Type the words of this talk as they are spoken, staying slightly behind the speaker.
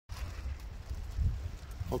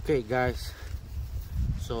Okay guys,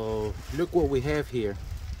 so look what we have here.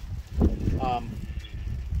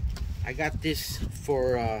 I got this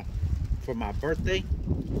for my birthday.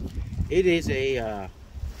 It is a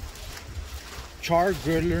char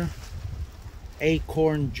griller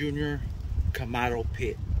Acorn Junior Kamado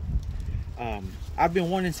pit. I've been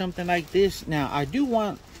wanting something like this. Now I do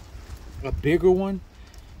want a bigger one,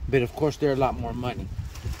 but of course they're a lot more money.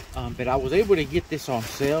 But I was able to get this on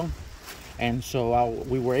sale, and so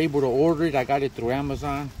we were able to order it. I got it through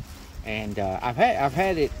Amazon, and I've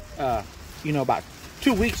had it you know, about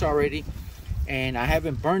 2 weeks already, and I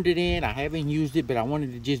haven't burned it in. I haven't used it, but I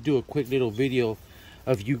wanted to just do a quick little video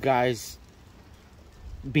of you guys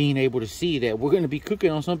being able to see that we're going to be cooking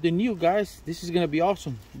on something new, guys. This is going to be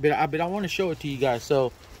awesome. But I want to show it to you guys.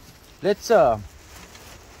 So let's open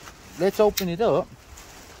it up,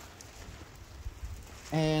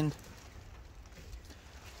 and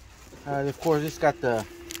of course it's got the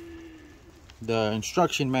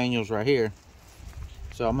instruction manuals right here.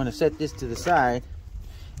 So I'm going to set this to the side,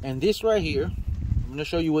 and this right here, I'm going to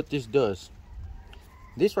show you what this does.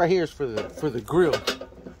 This right here is for the grill.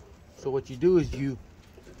 So what you do is you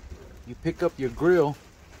pick up your grill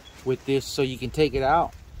with this, so you can take it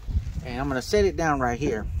out, and I'm going to set it down right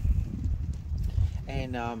here.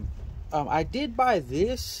 And I did buy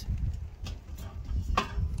this.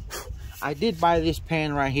 I did buy this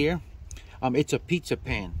pan right here. It's a pizza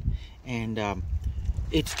pan, and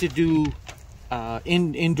it's to do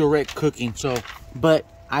indirect cooking. So, but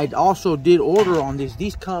I also did order on this.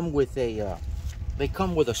 These come with a they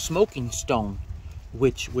come with a smoking stone,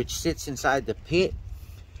 which sits inside the pit,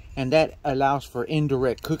 and that allows for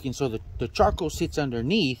indirect cooking. So the charcoal sits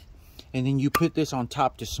underneath, and then you put this on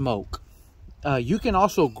top to smoke. You can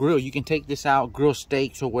also grill. You can take this out, grill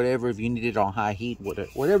steaks or whatever if you need it on high heat,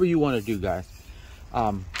 whatever you want to do, guys.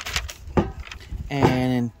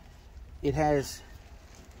 And it has,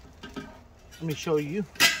 let me show you.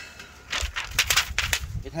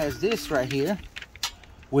 It has this right here,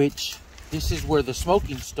 which this is where the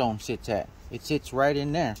smoking stone sits at. It sits right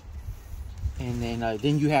in there. And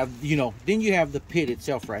then you have, you know, then you have the pit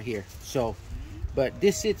itself right here. So, but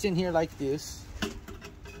this sits in here like this.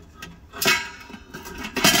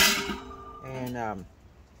 And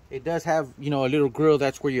it does have, you know, a little grill.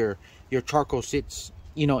 That's where your charcoal sits,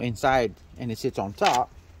 you know, inside, and it sits on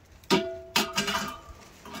top.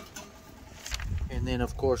 And then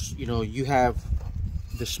of course, you know, you have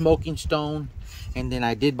the smoking stone, and then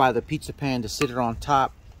I did buy the pizza pan to sit it on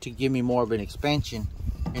top to give me more of an expansion.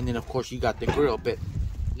 And then of course you got the grill. But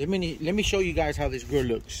let me show you guys how this grill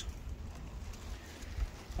looks.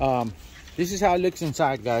 This is how it looks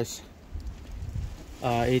inside, guys.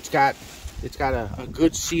 It's got a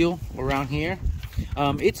good seal around here.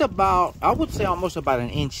 It's about, I would say, almost about an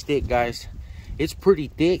inch thick, guys. It's pretty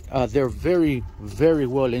thick. They're very, very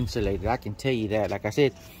well insulated, I can tell you that. Like I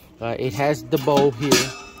said, it has the bowl here,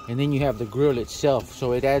 and then you have the grill itself,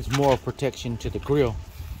 so it adds more protection to the grill.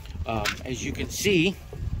 As you can see,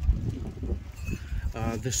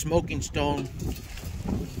 the smoking stone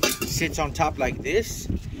sits on top like this,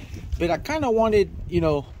 but I kind of wanted, you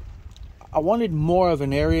know, I wanted more of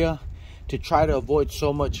an area to try to avoid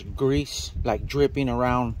so much grease like dripping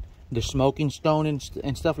around the smoking stone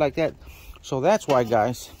and stuff like that. So that's why,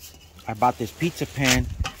 guys, I bought this pizza pan,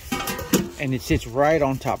 and it sits right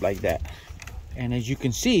on top like that. And as you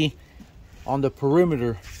can see on the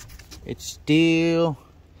perimeter, it still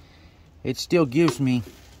gives me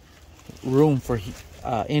room for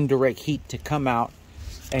indirect heat to come out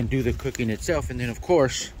and do the cooking itself. And then of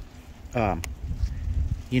course,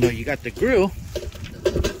 you know, you got the grill,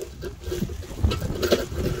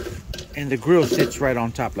 and the grill sits right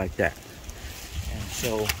on top like that. And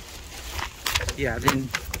so yeah, then,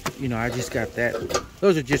 you know, I just got that.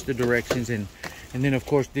 Those are just the directions. And then of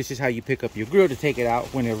course this is how you pick up your grill to take it out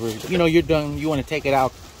whenever, you know, you're done. You want to take it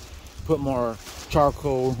out, put more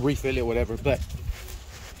charcoal, refill it, whatever. But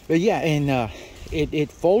yeah, and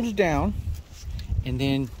it folds down, and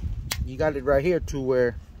then you got it right here to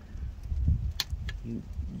where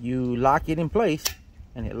you lock it in place,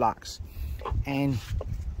 and it locks. And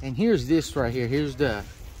here's this right here. Here's the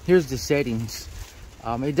settings.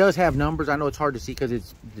 It does have numbers. I know it's hard to see because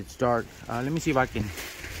it's dark. Let me see if I can.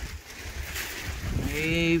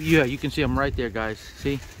 Yeah, you can see them right there, guys.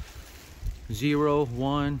 See, 0,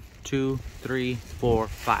 1, 2, 3, 4,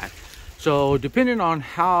 5. So depending on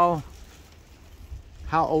how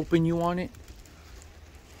open you want it,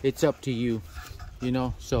 it's up to you. You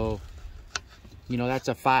know, so you know, that's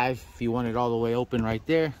a 5 if you want it all the way open right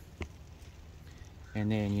there.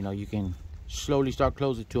 And then, you know, you can slowly start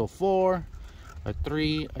closing to a 4, a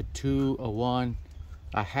 3, a 2, a 1,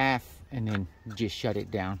 a half, and then just shut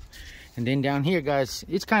it down. And then down here, guys,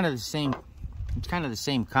 it's kind of the same. It's kind of the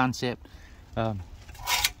same concept.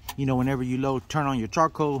 You know, whenever you turn on your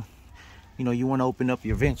charcoal, you know, you want to open up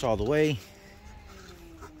your vents all the way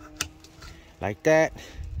like that.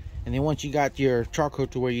 And then once you got your charcoal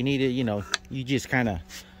to where you need it, you know, you just kind of,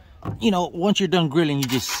 you know, once you're done grilling, you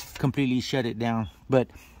just completely shut it down. But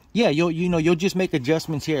yeah, you'll just make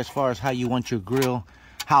adjustments here as far as how you want your grill,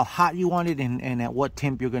 how hot you want it, and at what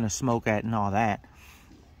temp you're gonna smoke at and all that.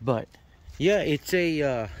 But yeah, it's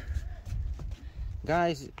a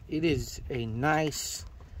guys, it is a nice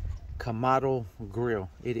Kamado grill.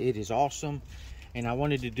 It is awesome, and I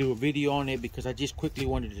wanted to do a video on it because I just quickly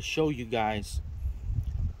wanted to show you guys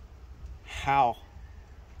how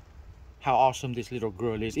awesome this little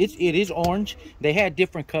grill is. It is orange. They had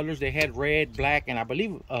different colors. They had red, black, and I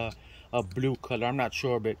believe a blue color. I'm not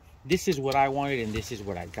sure, but this is what I wanted and this is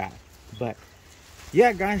what I got. But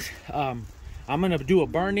yeah, guys, I'm gonna do a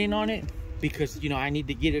burn in on it because, you know, I need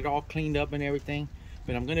to get it all cleaned up and everything.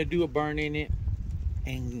 But I'm gonna do a burn in it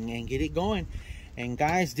and get it going. And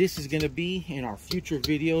guys, this is gonna be in our future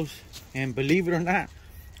videos, and believe it or not,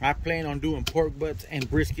 I plan on doing pork butts and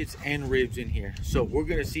briskets and ribs in here. So we're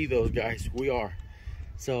gonna see those, guys. We are.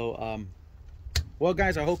 So well,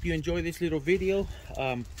 guys, I hope you enjoy this little video.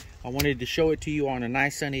 I wanted to show it to you on a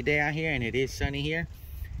nice sunny day out here, and it is sunny here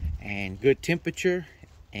and good temperature.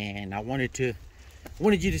 And I wanted you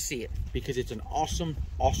to see it because it's an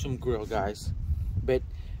awesome grill, guys. But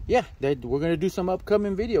yeah, we're gonna do some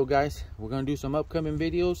upcoming video, guys. We're gonna do some upcoming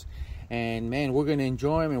videos, and man, we're gonna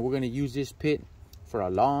enjoy them, and we're gonna use this pit for a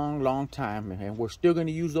long time, and we're still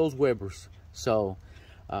gonna use those Webers. So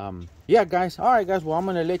yeah, guys. All right, guys, well, I'm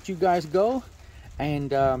gonna let you guys go,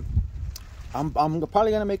 and I'm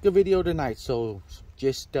probably gonna make a video tonight, so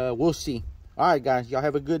just we'll see. All right, guys, y'all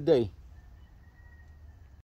have a good day.